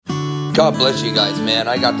God bless you guys, man.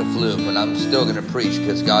 I got the flu, but I'm still going to preach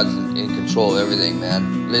because God's in control of everything,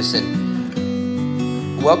 man.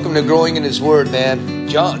 Listen, welcome to Growing in His Word, man.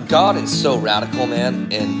 God is so radical,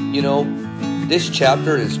 man. And, you know, this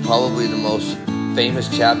chapter is probably the most famous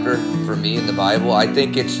chapter for me in the Bible. I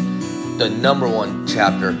think it's the number one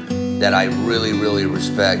chapter that I really, really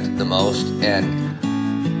respect the most. And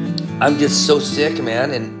I'm just so sick,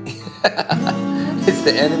 man. And it's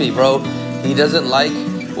the enemy, bro. He doesn't like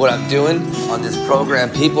what I'm doing on this program.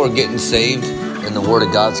 People are getting saved and the Word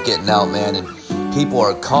of God's getting out, man. And people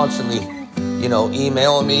are constantly,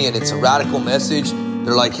 emailing me, and it's a radical message.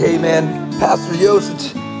 They're like, hey, man, Pastor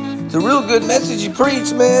Yost, it's a real good message you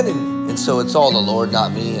preach, man. And so it's all the Lord,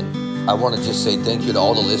 not me. And I want to just say thank you to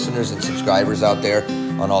all the listeners and subscribers out there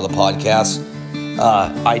on all the podcasts.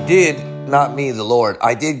 I did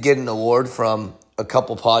get an award from a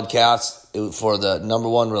couple podcasts for the number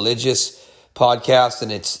one religious podcast,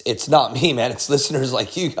 and it's not me, man. It's listeners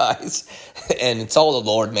like you guys, and it's all the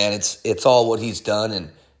Lord, man. It's all what He's done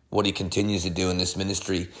and what He continues to do in this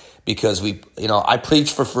ministry, because I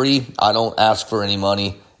preach for free. I don't ask for any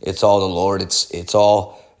money. It's all the Lord. It's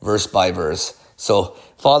all verse by verse. So,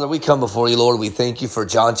 Father, we come before you, Lord. We thank you for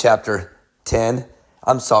Matthew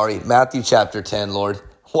chapter 10, Lord.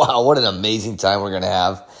 Wow, what an amazing time we're going to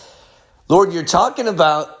have. Lord, you're talking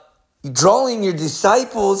about drawing your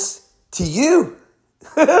disciples to you.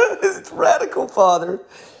 It's radical, Father.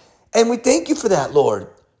 And we thank you for that, Lord.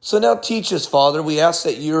 So now teach us, Father. We ask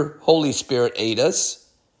that your Holy Spirit aid us.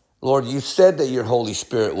 Lord, you said that your Holy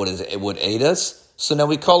Spirit would aid us. So now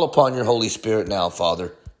we call upon your Holy Spirit now,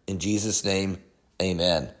 Father. In Jesus' name,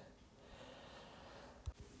 amen.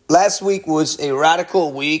 Last week was a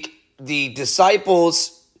radical week. The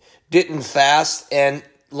disciples didn't fast and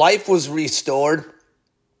life was restored.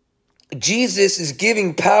 Jesus is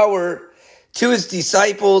giving power to his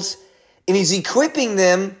disciples, and he's equipping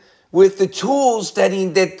them with the tools that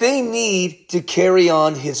they need to carry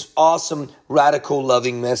on his awesome, radical,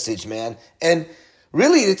 loving message, man. And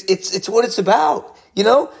really, it's what it's about. We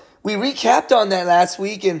recapped on that last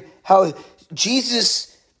week and how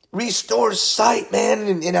Jesus restores sight,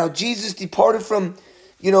 man, and how Jesus departed from,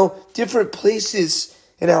 different places,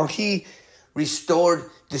 and how he restored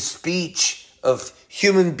the speech of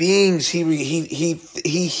human beings. He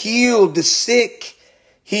healed the sick.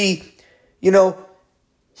 He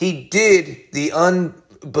did the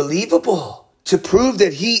unbelievable to prove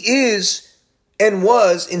that he is and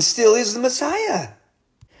was and still is the Messiah.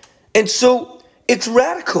 And so it's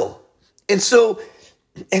radical. And so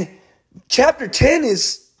chapter 10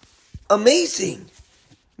 is amazing.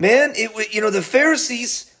 Man, the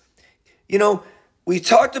Pharisees, we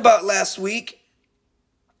talked about last week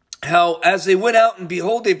how as they went out and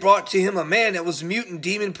behold, they brought to him a man that was mute and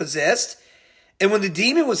demon possessed. And when the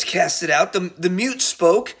demon was casted out, the mute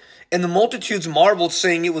spoke, and the multitudes marveled,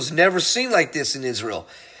 saying it was never seen like this in Israel.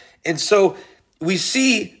 And so we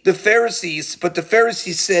see the Pharisees, but the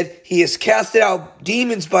Pharisees said he has casted out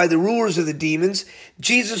demons by the rulers of the demons.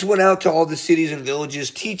 Jesus went out to all the cities and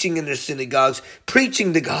villages, teaching in their synagogues,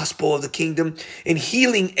 preaching the gospel of the kingdom, and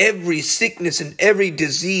healing every sickness and every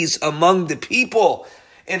disease among the people.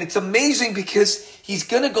 And it's amazing because he's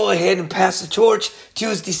going to go ahead and pass the torch to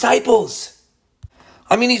his disciples.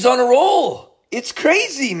 I mean, he's on a roll. It's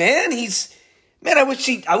crazy, man. I wish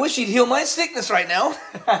he'd heal my sickness right now.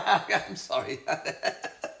 I'm sorry.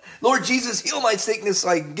 Lord Jesus, heal my sickness so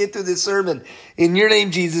I can get through this sermon. In your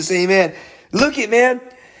name, Jesus, amen. Look it, man.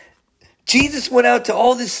 Jesus went out to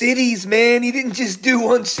all the cities, man. He didn't just do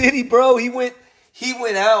one city, bro. He went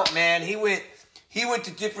out, man. He went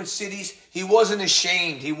to different cities. He wasn't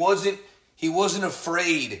ashamed. He wasn't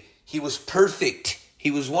afraid. He was perfect. He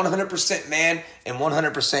was 100% man and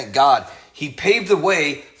 100% God. He paved the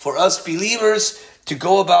way for us believers to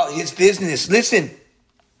go about his business. Listen,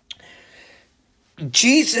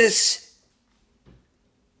 Jesus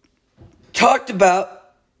talked about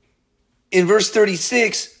in verse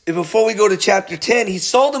 36, before we go to chapter 10, he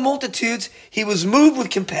saw the multitudes. He was moved with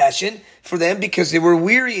compassion for them because they were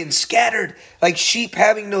weary and scattered like sheep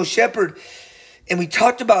having no shepherd. And we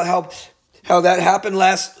talked about how that happened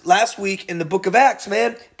last week in the book of Acts,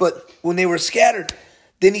 man. But when they were scattered,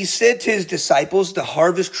 then he said to his disciples, the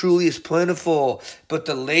harvest truly is plentiful, but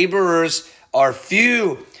the laborers are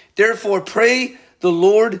few. Therefore, pray the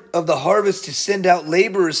Lord of the harvest to send out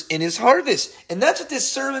laborers in his harvest. And that's what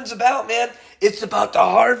this sermon's about, man. It's about the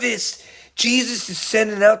harvest. Jesus is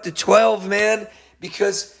sending out the 12, man,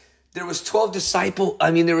 because there was 12 disciples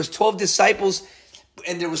and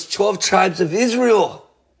there was 12 tribes of Israel.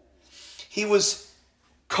 He was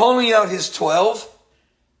calling out his 12.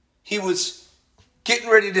 He was getting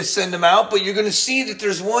ready to send him out, but you're going to see that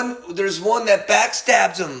there's one that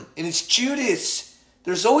backstabs him, and it's Judas.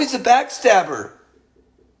 There's always a backstabber.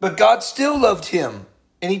 But God still loved him,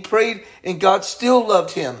 and he prayed, and God still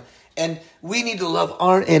loved him. And we need to love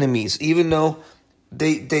our enemies, even though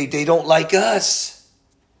they don't like us.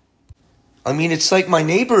 I mean, it's like my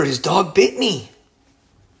neighbor, his dog bit me.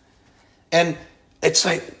 And it's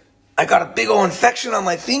like, I got a big old infection on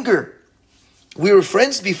my finger. We were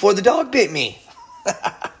friends before the dog bit me.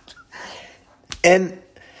 And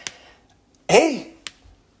hey,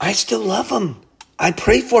 I still love him. I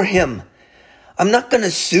pray for him. I'm not going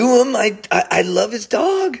to sue him. I love his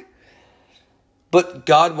dog. But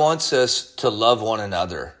God wants us to love one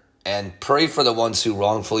another and pray for the ones who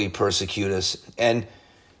wrongfully persecute us. And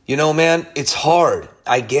you know, man, it's hard.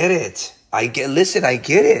 I get it. I get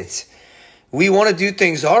it. We want to do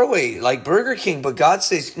things our way, like Burger King, but God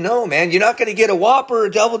says, no, man, you're not going to get a Whopper or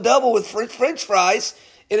double with French fries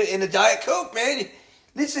in a Diet Coke, man.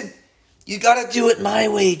 Listen, you got to do it my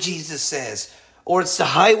way, Jesus says, or it's the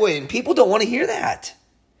highway, and people don't want to hear that.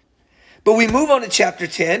 But we move on to chapter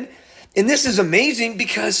 10, and this is amazing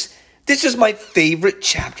because this is my favorite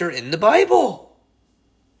chapter in the Bible.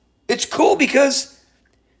 It's cool because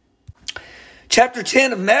chapter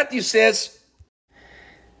 10 of Matthew says,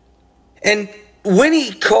 and when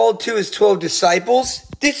he called to his 12 disciples,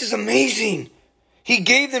 this is amazing. He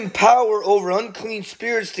gave them power over unclean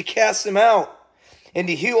spirits to cast them out and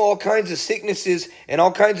to heal all kinds of sicknesses and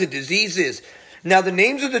all kinds of diseases. Now, the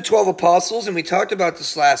names of the 12 apostles, and we talked about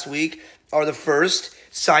this last week, are the first,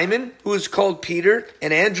 Simon, who is called Peter,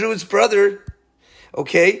 and Andrew, his brother.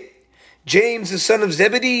 Okay? James, the son of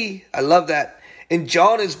Zebedee. I love that. And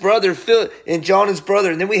John, his brother,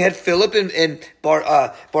 and then we had Philip and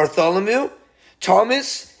Bartholomew,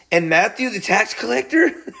 Thomas, and Matthew, the tax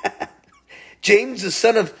collector, James, the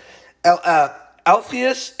son of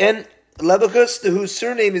Alphaeus, and Lebacus, whose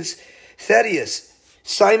surname is Thaddeus,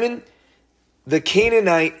 Simon, the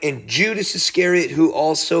Canaanite, and Judas Iscariot, who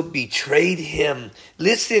also betrayed him.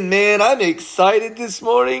 Listen, man, I'm excited this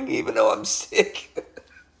morning, even though I'm sick.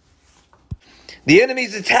 The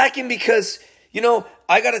enemy's attacking because, you know,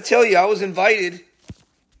 I got to tell you, I was invited.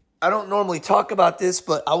 I don't normally talk about this,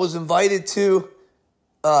 but I was invited to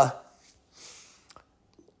a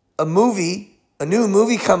new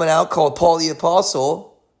movie coming out called Paul the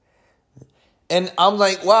Apostle. And I'm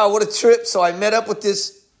like, wow, what a trip. So I met up with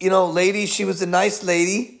this, lady. She was a nice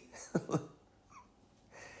lady.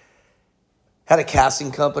 Had a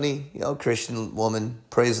casting company, Christian woman,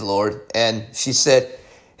 praise the Lord. And she said,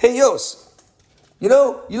 hey, Yos, you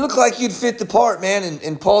look like you'd fit the part, man,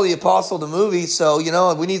 in Paul the Apostle, the movie. So,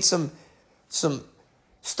 we need some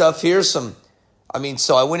stuff here. So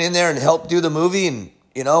I went in there and helped do the movie. And,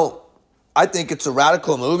 I think it's a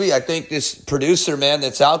radical movie. I think this producer, man,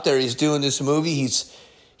 that's out there, he's doing this movie.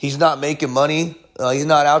 He's not making money. He's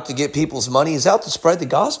not out to get people's money. He's out to spread the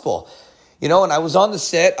gospel. And I was on the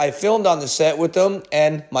set. I filmed on the set with them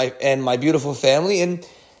and my beautiful family. And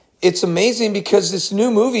it's amazing because this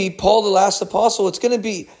new movie, Paul the Last Apostle, it's going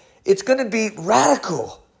to be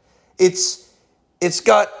radical. It's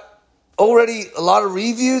got already a lot of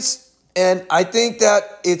reviews, and I think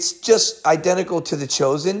that it's just identical to The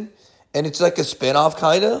Chosen, and it's like a spinoff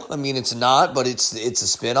kind of. It's not, but it's a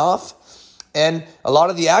spinoff, and a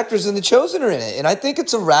lot of the actors in The Chosen are in it, and I think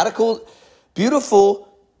it's a radical, beautiful,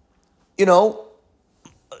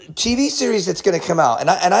 TV series that's going to come out. And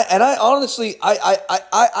I honestly,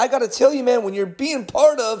 I got to tell you, man, when you're being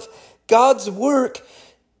part of God's work,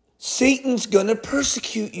 Satan's going to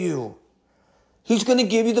persecute you. He's going to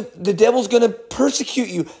give you the devil's going to persecute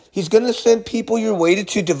you. He's going to send people your way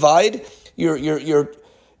to divide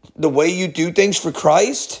the way you do things for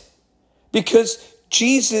Christ, because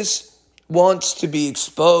Jesus wants to be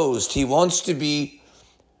exposed. He wants to be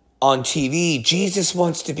on TV. Jesus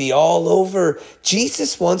wants to be all over.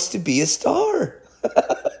 Jesus wants to be a star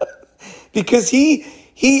because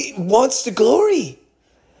he wants the glory.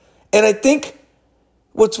 And I think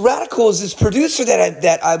what's radical is this producer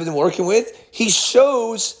that I've been working with. He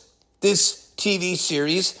shows this TV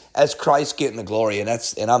series as Christ getting the glory, and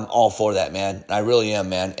I'm all for that, man. I really am,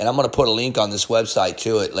 man. And I'm going to put a link on this website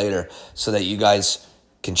to it later so that you guys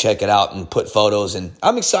can check it out and put photos. And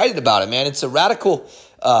I'm excited about it, man. It's a radical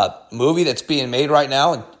movie that's being made right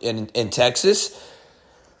now in Texas.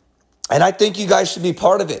 And I think you guys should be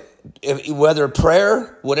part of it. Whether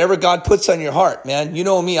prayer, whatever God puts on your heart, man. You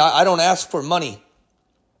know me, I don't ask for money.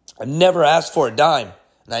 I've never asked for a dime,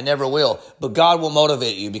 and I never will. But God will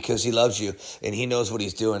motivate you because he loves you, and he knows what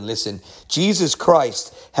he's doing. Listen, Jesus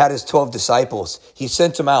Christ had his 12 disciples. He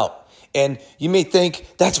sent them out. And you may think,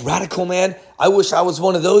 that's radical, man. I wish I was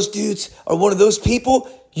one of those dudes or one of those people.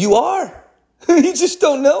 You are. You just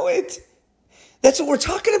don't know it. That's what we're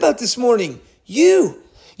talking about this morning. You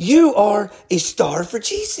are a star for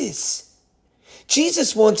Jesus.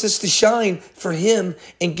 Jesus wants us to shine for him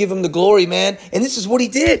and give him the glory, man. And this is what he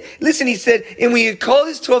did. Listen, he said, and when he called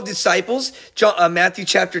his 12 disciples, Matthew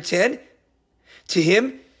chapter 10, to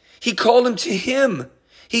him, he called them to him.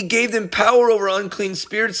 He gave them power over unclean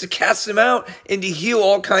spirits to cast them out and to heal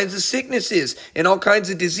all kinds of sicknesses and all kinds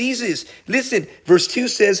of diseases. Listen, verse 2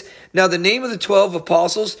 says, now the name of the 12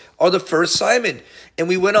 apostles are the first Simon. And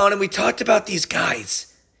we went on and we talked about these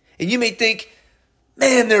guys. And you may think,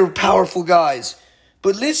 man, they're powerful guys.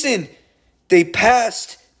 But listen, they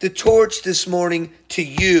passed the torch this morning to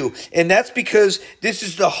you. And that's because this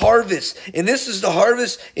is the harvest. And this is the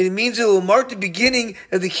harvest, and it means it will mark the beginning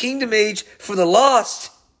of the kingdom age for the lost.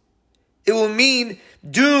 It will mean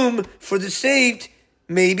doom for the saved,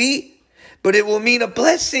 maybe, but it will mean a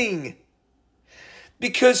blessing.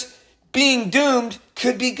 Because being doomed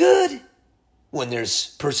could be good when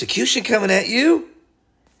there's persecution coming at you.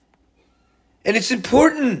 And it's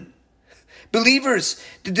important. Believers,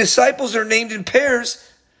 the disciples are named in pairs,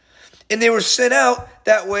 and they were sent out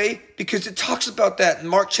that way because it talks about that in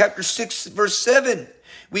Mark chapter 6, verse 7.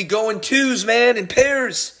 We go in twos, man, in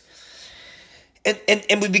pairs.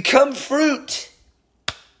 And we become fruit.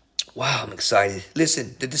 Wow, I'm excited.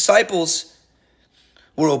 Listen, the disciples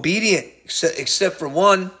were obedient except for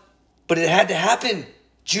one, but it had to happen.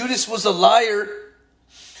 Judas was a liar.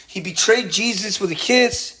 He betrayed Jesus with a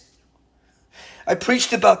kiss. I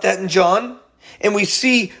preached about that in John, and we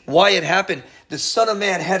see why it happened. The Son of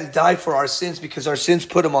Man had to die for our sins because our sins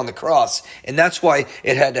put him on the cross. And that's why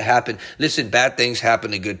it had to happen. Listen, bad things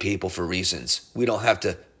happen to good people for reasons. We don't have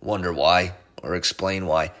to wonder why or explain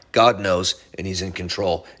why. God knows, and he's in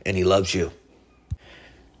control, and he loves you.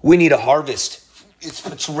 We need a harvest.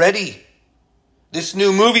 It's ready. This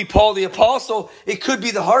new movie, Paul the Apostle, it could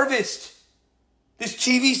be the harvest. This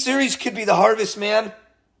TV series could be the harvest, man.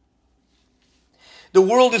 The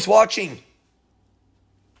world is watching.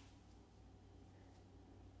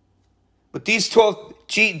 But these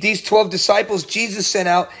 12 disciples Jesus sent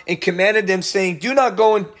out and commanded them, saying, do not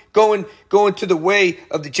go into the way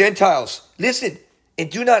of the Gentiles. Listen, and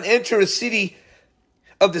do not enter a city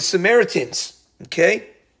of the Samaritans. Okay?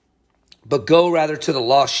 But go rather to the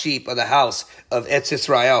lost sheep of the house of Etz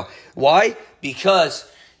Israel. Why? Because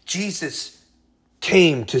Jesus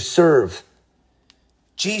came to serve.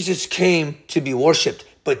 Jesus came to be worshiped.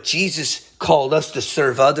 But Jesus called us to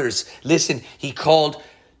serve others. Listen, he called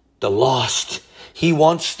the lost. He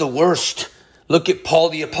wants the worst. Look at Paul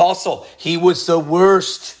the Apostle. He was the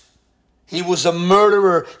worst. He was a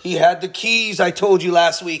murderer. He had the keys, I told you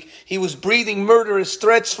last week. He was breathing murderous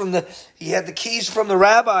threats he had the keys from the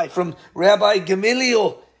rabbi, from Rabbi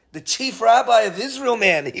Gamaliel, the chief rabbi of Israel,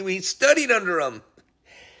 man. He studied under him.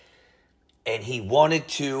 And he wanted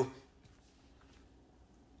to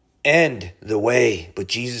end the way. But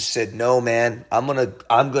Jesus said, no, man, I'm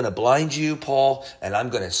gonna blind you, Paul, and I'm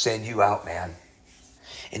gonna send you out, man.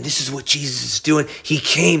 And this is what Jesus is doing. He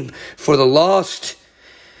came for the lost.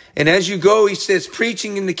 And as you go, he says,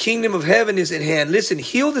 preaching in the kingdom of heaven is at hand. Listen,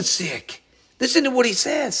 heal the sick. Listen to what he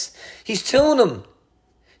says. He's telling them,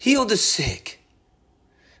 heal the sick.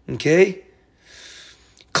 Okay?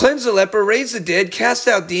 Cleanse the leper, raise the dead, cast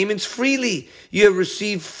out demons freely. You have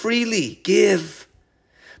received freely. Give.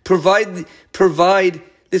 Provide,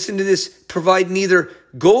 listen to this, provide neither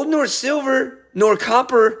gold nor silver nor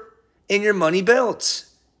copper in your money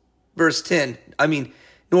belts. Verse 10,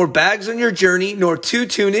 nor bags on your journey, nor 2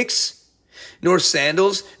 tunics, nor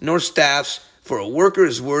sandals, nor staffs, for a worker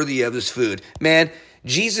is worthy of his food. Man,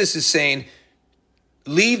 Jesus is saying,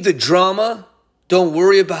 leave the drama, don't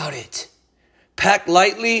worry about it. Pack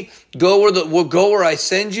lightly, go where I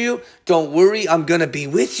send you. Don't worry, I'm going to be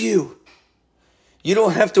with you. You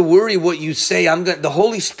don't have to worry what you say. The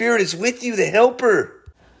Holy Spirit is with you, the helper.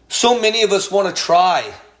 So many of us want to try.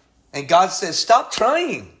 And God says, stop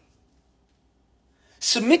trying.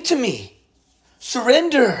 Submit to me.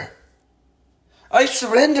 Surrender. I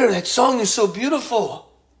surrender. That song is so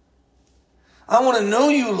beautiful. I want to know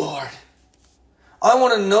you, Lord. I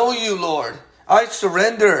want to know you, Lord. I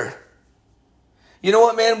surrender. You know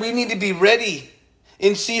what, man? We need to be ready.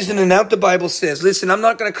 In season and out, the Bible says. Listen, I'm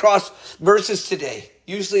not going to cross verses today.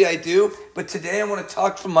 Usually I do, but today I want to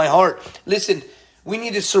talk from my heart. Listen, we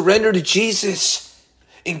need to surrender to Jesus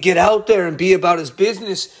and get out there and be about his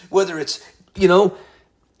business, whether it's,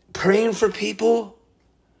 praying for people,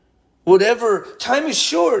 whatever. Time is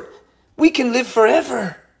short. We can live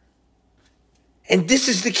forever. And this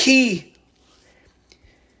is the key.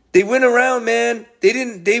 They went around, man.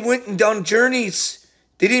 They went on journeys.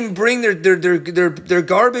 They didn't bring their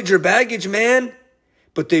garbage or baggage, man.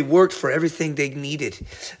 But they worked for everything they needed.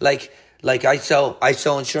 Like I sell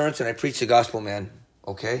insurance and I preach the gospel, man.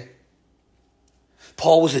 Okay?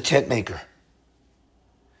 Paul was a tent maker.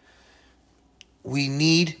 We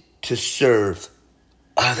need to serve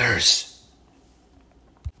others.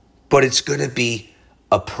 But it's going to be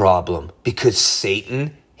a problem because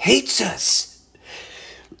Satan hates us.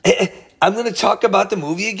 I'm going to talk about the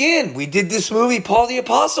movie again. We did this movie, Paul the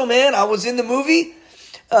Apostle, man. I was in the movie.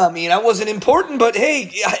 I mean, I wasn't important, but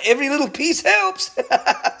hey, every little piece helps.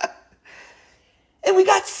 And we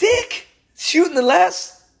got sick shooting the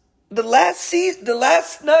last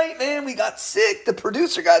night, man. We got sick. The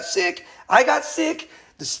producer got sick. I got sick.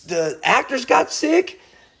 The actors got sick.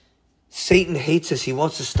 Satan hates us. He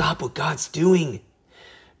wants to stop what God's doing,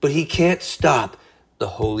 but he can't stop the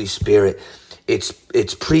Holy Spirit.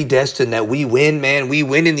 It's predestined that we win, man. We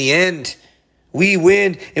win in the end. We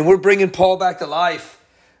win, and we're bringing Paul back to life.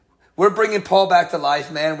 We're bringing Paul back to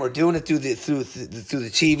life, man. We're doing it through the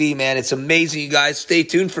TV, man. It's amazing, you guys. Stay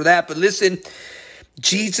tuned for that. But listen,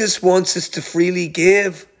 Jesus wants us to freely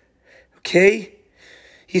give. Okay?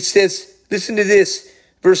 He says, listen to this.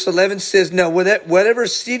 Verse 11 says, now, whatever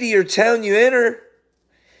city or town you enter,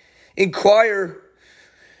 inquire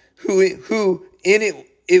who in it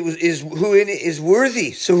is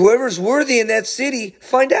worthy. So whoever's worthy in that city,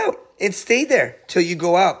 find out and stay there till you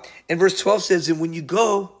go out. And verse 12 says, and when you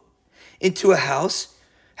go into a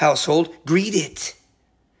household, greet it.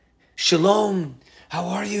 Shalom. How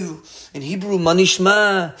are you? In Hebrew,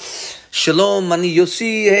 manishma. Shalom, mani. You'll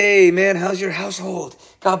see, hey, man, how's your household?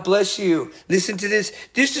 God bless you. Listen to this.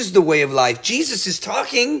 This is the way of life. Jesus is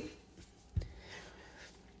talking.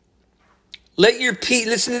 Let your peace,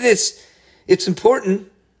 listen to this. It's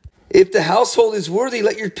important. If the household is worthy,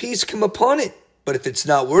 let your peace come upon it. But if it's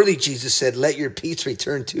not worthy, Jesus said, let your peace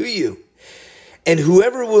return to you. And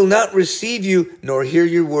whoever will not receive you, nor hear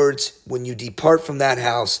your words, when you depart from that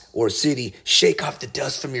house or city, shake off the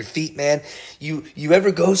dust from your feet, man. You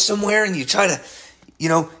ever go somewhere and you try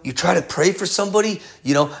to pray for somebody?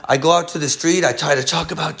 I go out to the street, I try to talk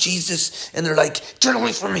about Jesus, and they're like, turn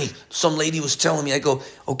away from me. Some lady was telling me, I go,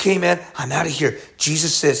 okay, man, I'm out of here.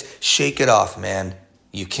 Jesus says, shake it off, man.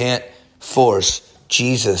 You can't force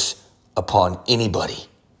Jesus upon anybody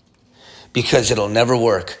because it'll never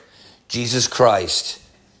work. Jesus Christ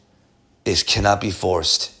cannot be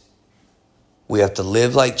forced. We have to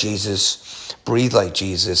live like Jesus, breathe like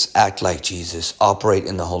Jesus, act like Jesus, operate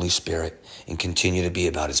in the Holy Spirit, and continue to be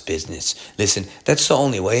about his business. Listen, that's the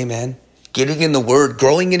only way, man. Getting in the word,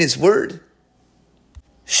 growing in his word.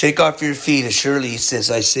 Shake off your feet, as surely he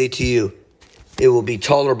says, I say to you, it will be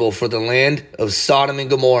tolerable for the land of Sodom and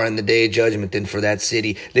Gomorrah in the day of judgment than for that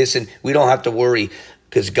city. Listen, we don't have to worry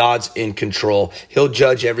because God's in control. He'll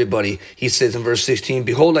judge everybody. He says in verse 16,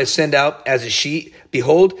 behold, I send out as a sheep.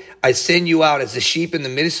 Behold, I send you out as a sheep in the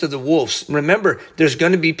midst of the wolves. Remember, there's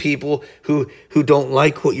going to be people who don't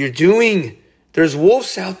like what you're doing. There's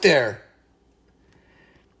wolves out there.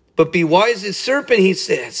 But be wise as serpent, he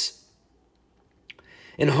says,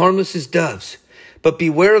 and harmless as doves. But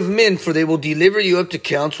beware of men, for they will deliver you up to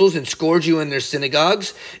councils and scourge you in their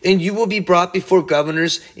synagogues, and you will be brought before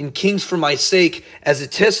governors and kings for my sake as a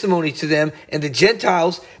testimony to them and the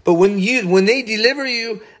Gentiles. But when they deliver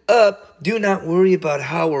you up, do not worry about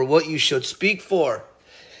how or what you should speak for.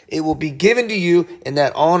 It will be given to you in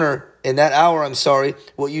that hour,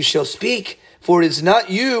 what you shall speak. For it is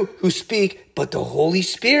not you who speak, but the Holy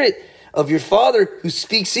Spirit of your Father who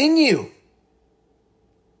speaks in you.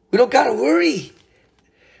 We don't got to worry.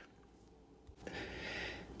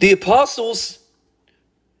 The apostles,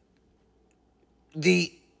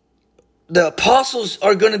 the apostles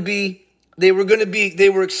are going to be, they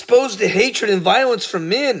were exposed to hatred and violence from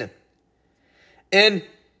men. And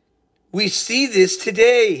we see this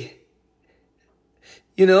today.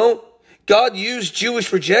 God used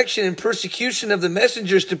Jewish rejection and persecution of the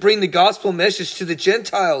messengers to bring the gospel message to the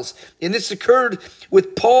Gentiles. And this occurred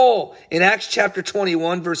with Paul in Acts chapter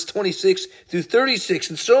 21, verse 26 through 36,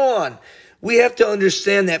 and so on. We have to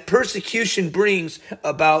understand that persecution brings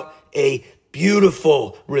about a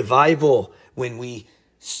beautiful revival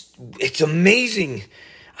it's amazing.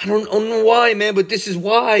 I don't know why, man, but this is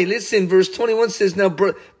why. Listen, verse 21 says, now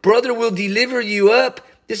brother will deliver you up.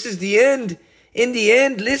 This is the end. In the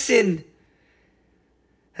end, listen.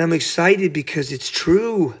 I'm excited because it's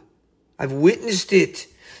true. I've witnessed it.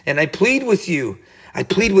 And I plead with you. I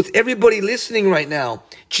plead with everybody listening right now.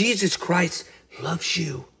 Jesus Christ loves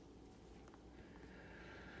you.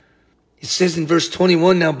 It says in verse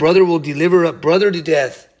 21, now brother will deliver up brother to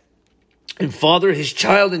death, and father his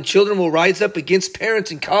child, and children will rise up against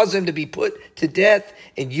parents and cause them to be put to death,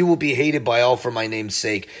 and you will be hated by all for my name's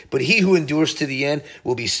sake. But he who endures to the end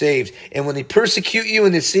will be saved. And when they persecute you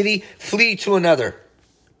in the city, flee to another.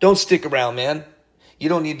 Don't stick around, man. You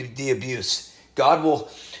don't need the abuse.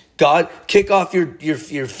 God kick off your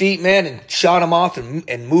feet, man, and shot them off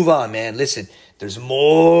and move on, man. Listen, there's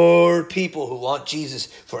more people who want Jesus.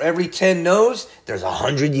 For every 10 no's, there's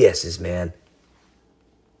 100 yeses, man.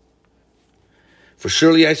 For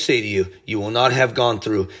surely I say to you, you will not have gone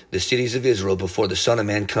through the cities of Israel before the Son of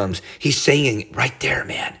Man comes. He's saying it right there,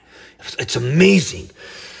 man. It's amazing.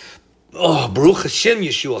 Oh, Baruch Hashem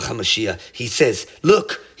Yeshua HaMashiach. He says,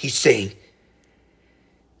 look, he's saying,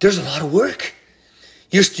 there's a lot of work.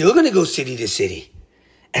 You're still going to go city to city.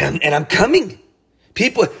 And I'm coming.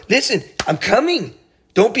 People, listen, I'm coming.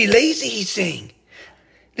 Don't be lazy, he's saying.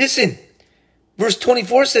 Listen, verse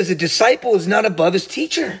 24 says, a disciple is not above his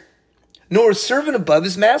teacher, nor a servant above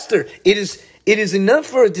his master. It is enough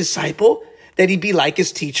for a disciple that he be like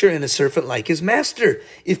his teacher and a servant like his master.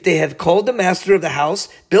 If they have called the master of the house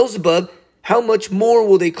Beelzebub, how much more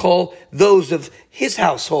will they call those of his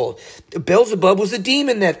household? Beelzebub was a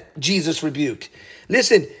demon that Jesus rebuked.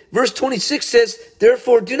 Listen, verse 26 says,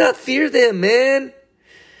 therefore do not fear them, man.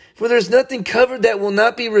 For there's nothing covered that will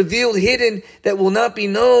not be revealed, hidden that will not be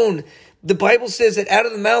known. The Bible says that out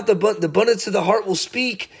of the mouth, the abundance of the heart will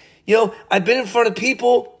speak. You know, I've been in front of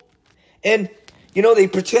people and, you know, they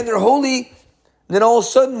pretend they're holy. And then all of a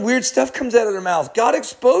sudden weird stuff comes out of their mouth. God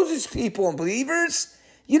exposes people, and believers,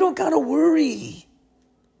 you don't got to worry.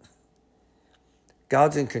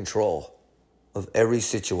 God's in control of every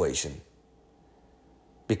situation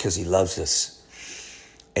because he loves us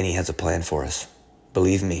and he has a plan for us.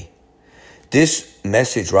 Believe me, this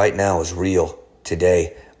message right now is real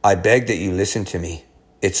today. I beg that you listen to me.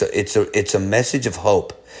 It's a message of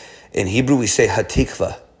hope. In Hebrew, we say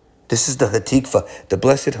hatikva. This is the hatikva, the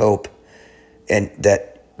blessed hope. And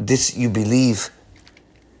that this you believe.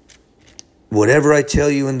 Whatever I tell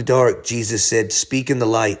you in the dark, Jesus said, speak in the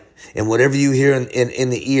light. And whatever you hear in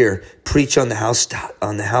the ear, preach on the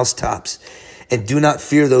housetops. And do not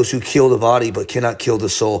fear those who kill the body, but cannot kill the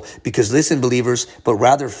soul. Because listen, believers, but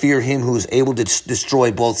rather fear him who is able to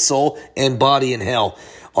destroy both soul and body in hell.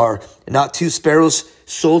 Are not 2 sparrows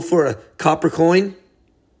sold for a copper coin?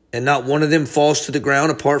 And not one of them falls to the ground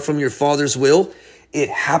apart from your Father's will? It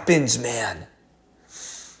happens, man.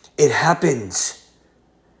 It happens.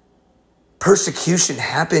 Persecution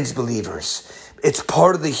happens, believers. It's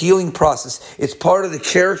part of the healing process. It's part of the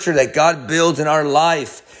character that God builds in our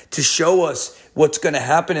life to show us what's going to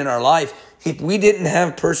happen in our life. If we didn't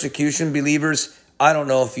have persecution, believers, I don't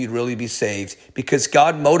know if you'd really be saved, because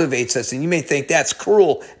God motivates us. And you may think that's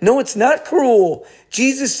cruel. No, it's not cruel.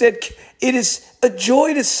 Jesus said it is a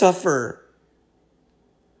joy to suffer.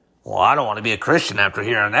 Well, I don't want to be a Christian after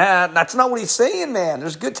hearing that. That's not what he's saying, man.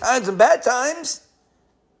 There's good times and bad times.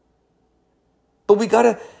 But we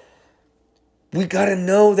gotta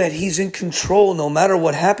know that he's in control no matter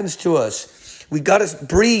what happens to us. We gotta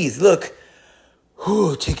breathe. Look,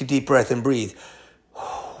 take a deep breath and breathe.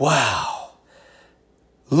 Wow.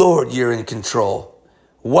 Lord, you're in control.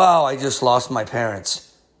 Wow, I just lost my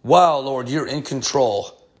parents. Wow, Lord, you're in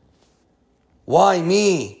control. Why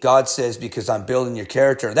me? God says, because I'm building your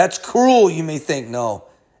character. That's cruel, you may think. No,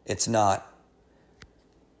 it's not.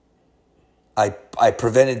 I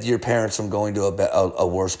prevented your parents from going to a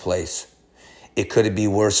worse place. It could be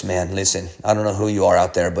worse, man. Listen, I don't know who you are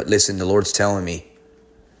out there, but listen, the Lord's telling me,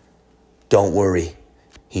 don't worry.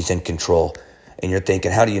 He's in control. And you're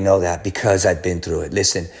thinking, how do you know that? Because I've been through it.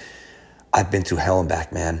 Listen, I've been through hell and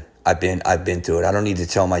back, man. I've been through it. I don't need to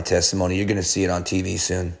tell my testimony. You're going to see it on TV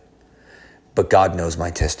soon. But God knows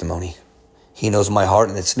my testimony. He knows my heart,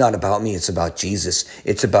 and it's not about me. It's about Jesus.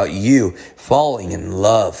 It's about you falling in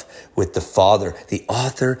love with the Father, the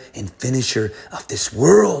author and finisher of this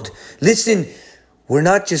world. Listen, we're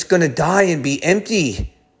not just going to die and be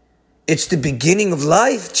empty. It's the beginning of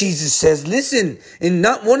life, Jesus says. Listen, and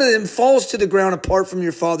not one of them falls to the ground apart from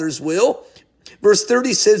your Father's will. Verse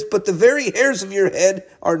 30 says, but the very hairs of your head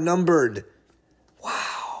are numbered.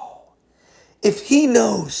 Wow. If he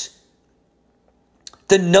knows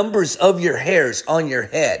the numbers of your hairs on your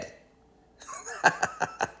head,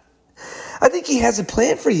 I think he has a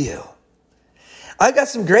plan for you. I got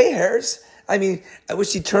some gray hairs. I mean, I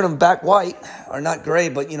wish he'd turn them back white, or not gray,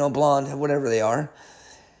 but, blonde, whatever they are.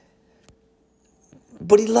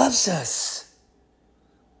 But he loves us.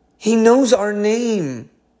 He knows our name.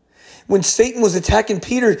 When Satan was attacking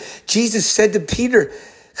Peter, Jesus said to Peter,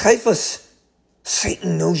 Caiaphas,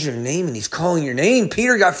 Satan knows your name and he's calling your name.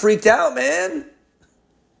 Peter got freaked out, man.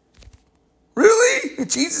 Really?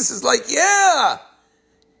 Jesus is like, yeah.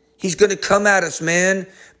 He's going to come at us, man.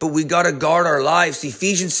 But we got to guard our lives.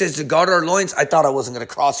 Ephesians says to guard our loins. I thought I wasn't going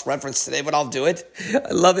to cross-reference today, but I'll do it.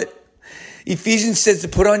 I love it. Ephesians says to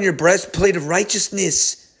put on your breastplate of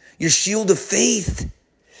righteousness, your shield of faith.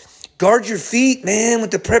 Guard your feet, man, with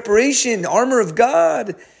the preparation, the armor of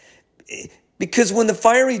God. Because when the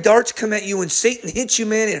fiery darts come at you and Satan hits you,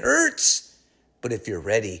 man, it hurts. But if you're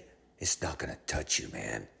ready, it's not going to touch you,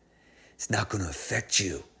 man. It's not going to affect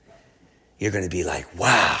you. You're going to be like,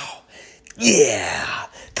 wow, yeah,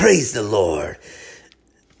 praise the Lord.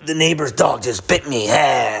 The neighbor's dog just bit me.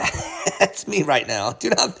 That's me right now. Do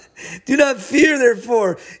not fear,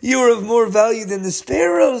 therefore. You are of more value than the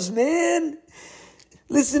sparrows, man.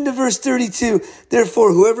 Listen to verse 32.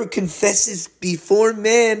 Therefore, whoever confesses before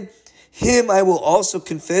man, him I will also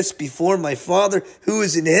confess before my Father who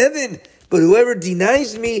is in heaven. But whoever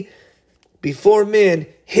denies me before men,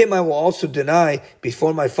 him I will also deny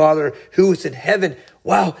before my Father who is in heaven.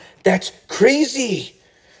 Wow, that's crazy.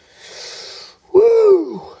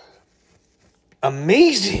 Woo.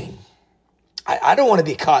 Amazing. I don't want to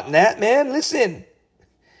be caught in that, man. Listen.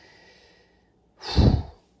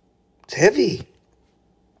 It's heavy.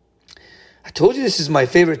 I told you this is my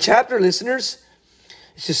favorite chapter, listeners.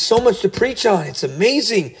 It's just so much to preach on. It's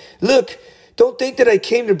amazing. Look, don't think that I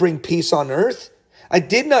came to bring peace on earth. I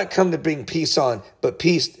did not come to bring peace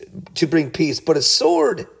but a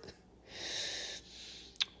sword.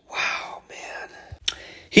 Wow, man.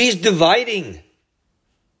 He's dividing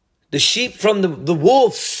the sheep from the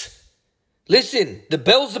wolves. Listen, the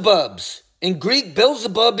Beelzebubs. In Greek,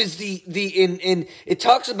 Beelzebub is it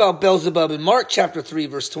talks about Beelzebub in Mark chapter 3,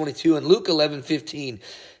 verse 22 and Luke 11:15.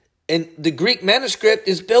 And the Greek manuscript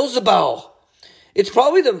is Beelzebul. It's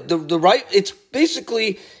probably the right, it's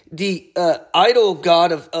basically the idol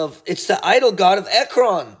god it's the idol god of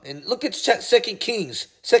Ekron. And look at 2 Kings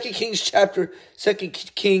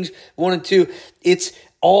 1 and 2. It's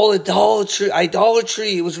all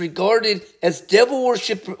idolatry. It was regarded as devil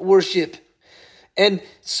worship. And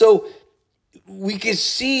so we can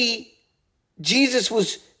see Jesus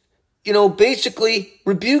was, basically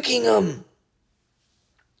rebuking them.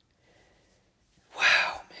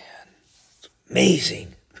 Wow, man. It's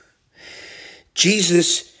amazing.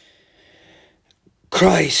 Jesus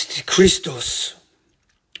Christ, Christos.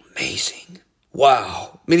 Amazing.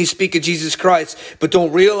 Wow. Many speak of Jesus Christ, but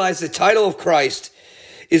don't realize the title of Christ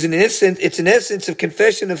is an essence of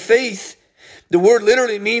confession of faith. The word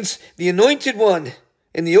literally means the anointed one.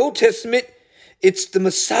 In the Old Testament, it's the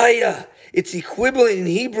Messiah. Its equivalent in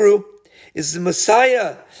Hebrew is the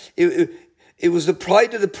Messiah. It was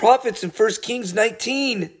applied to the prophets in 1 Kings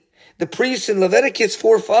 19. The priests in Leviticus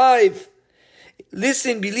 4:5.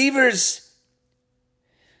 Listen, believers.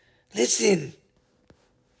 Listen.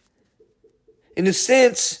 In a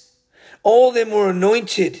sense, all of them were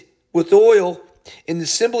anointed with oil in the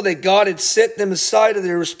symbol that God had set them aside of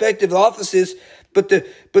their respective offices. But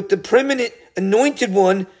the preeminent anointed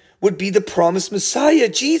one would be the promised Messiah,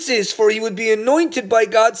 Jesus, for he would be anointed by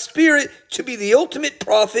God's Spirit to be the ultimate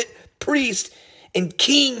prophet, priest, and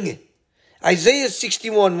king. Isaiah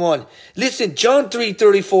 61:1. Listen, John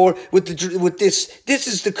 3:34 with this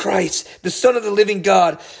is the Christ, the Son of the living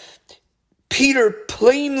God. Peter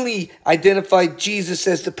plainly identified Jesus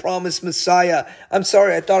as the promised Messiah. I'm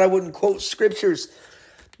sorry, I thought I wouldn't quote scriptures.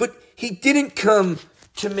 But he didn't come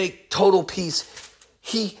to make total peace.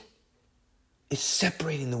 He is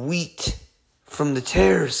separating the wheat from the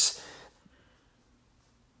tares.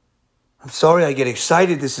 I'm sorry I get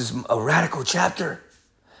excited. This is a radical chapter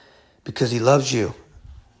because he loves you.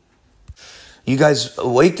 You guys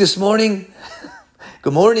awake this morning?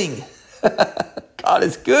 Good morning. God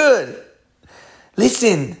is good.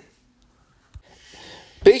 Listen.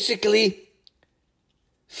 Basically,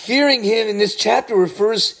 fearing him in this chapter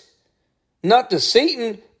refers not to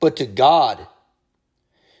Satan, but to God.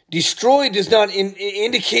 Destroy does not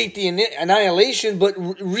indicate the annihilation, but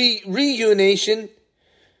reunation.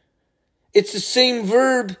 It's the same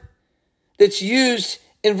verb that's used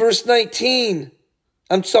in verse 9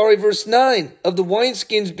 of the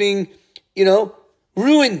wineskins being,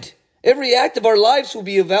 ruined. Every act of our lives will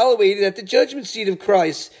be evaluated at the judgment seat of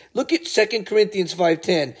Christ. Look at 2 Corinthians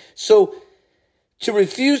 5:10. So, to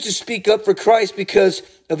refuse to speak up for Christ because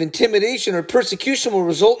of intimidation or persecution will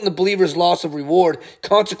result in the believer's loss of reward,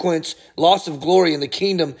 consequence, loss of glory in the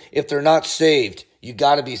kingdom if they're not saved. You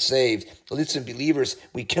got to be saved. Listen, believers,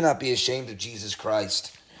 we cannot be ashamed of Jesus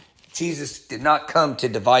Christ. Jesus did not come to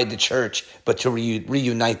divide the church, but to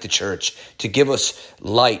reunite the church, to give us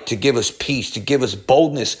light, to give us peace, to give us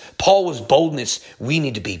boldness. Paul was boldness. We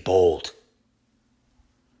need to be bold.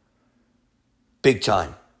 Big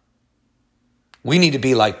time. We need to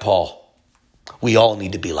be like Paul. We all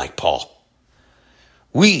need to be like Paul.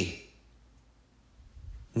 We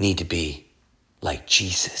need to be like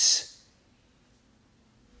Jesus.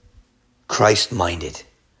 Christ-minded.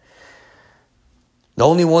 The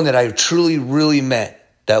only one that I truly, really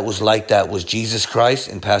met that was like that was Jesus Christ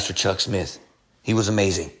and Pastor Chuck Smith. He was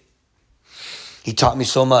amazing. He taught me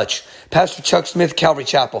so much. Pastor Chuck Smith, Calvary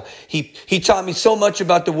Chapel. He taught me so much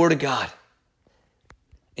about the Word of God.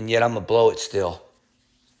 And yet I'm going to blow it still.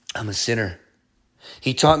 I'm a sinner.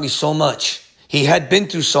 He taught me so much. He had been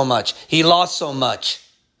through so much. He lost so much.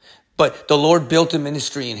 But the Lord built a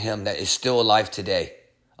ministry in him that is still alive today.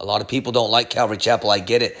 A lot of people don't like Calvary Chapel. I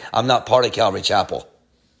get it. I'm not part of Calvary Chapel.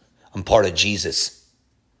 I'm part of Jesus.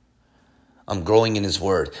 I'm growing in his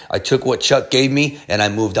word. I took what Chuck gave me and I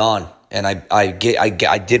moved on. And I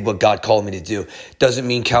did what God called me to do. Doesn't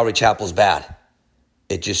mean Calvary Chapel's bad.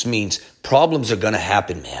 It just means problems are going to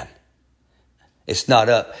happen, man. It's not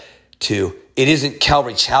up to, it isn't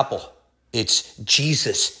Calvary Chapel. It's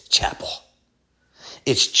Jesus Chapel.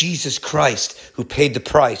 It's Jesus Christ who paid the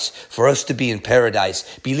price for us to be in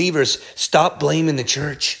paradise. Believers, stop blaming the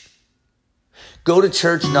church. Go to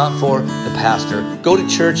church not for the pastor. Go to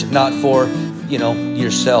church not for,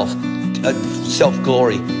 yourself,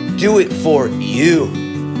 self-glory. Do it for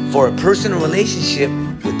you, for a personal relationship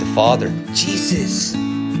with the Father, Jesus,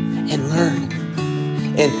 and learn.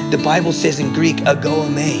 And the Bible says in Greek,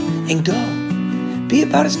 agou me, and go. Be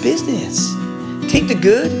about his business. Take the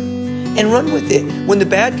good and run with it. When the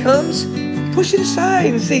bad comes, push it aside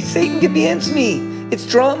and say, Satan, get against me. It's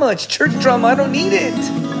drama. It's church drama. I don't need it.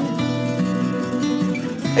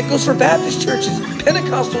 It goes for Baptist churches,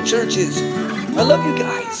 Pentecostal churches. I love you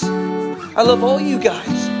guys. I love all you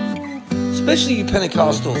guys. Especially you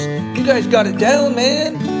Pentecostals. You guys got it down,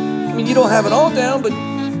 man. I mean, you don't have it all down, but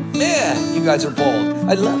man, you guys are bold.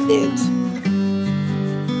 I love it.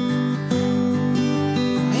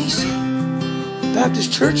 Amazing.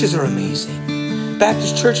 Baptist churches are amazing.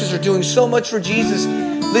 Baptist churches are doing so much for Jesus.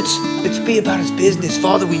 Let's be about his business.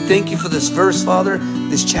 Father, we thank you for this verse, Father,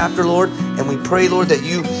 this chapter, Lord. And we pray, Lord, that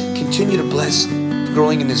you continue to bless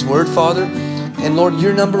growing in his word, Father. And Lord,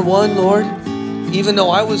 you're number one, Lord. Even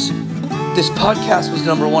though this podcast was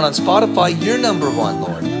number one on Spotify, you're number one,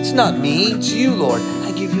 Lord. It's not me, it's you, Lord.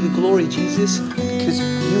 I give you the glory, Jesus, because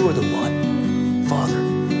you are the one. Father,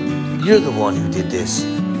 you're the one who did this.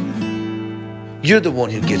 You're the one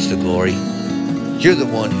who gets the glory. You're the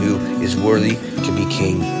one who is worthy to be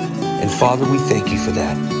king. And Father, we thank you for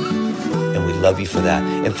that. And we love you for that.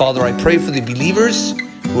 And Father, I pray for the believers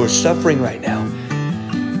who are suffering right now.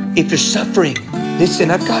 If you're suffering, listen,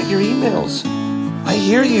 I've got your emails. I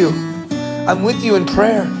hear you. I'm with you in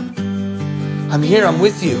prayer. I'm here. I'm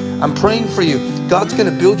with you. I'm praying for you. God's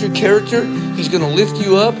going to build your character. He's going to lift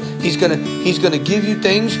you up. He's going to give you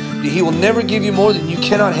things. He will never give you more than you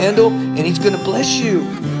cannot handle. And he's going to bless you.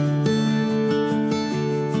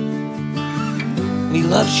 And he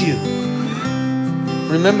loves you.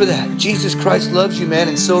 Remember that. Jesus Christ loves you, man.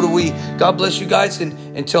 And so do we. God bless you guys. And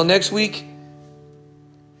until next week,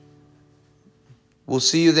 we'll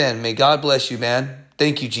see you then. May God bless you, man.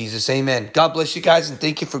 Thank you, Jesus. Amen. God bless you guys, and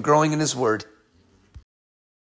thank you for growing in his word.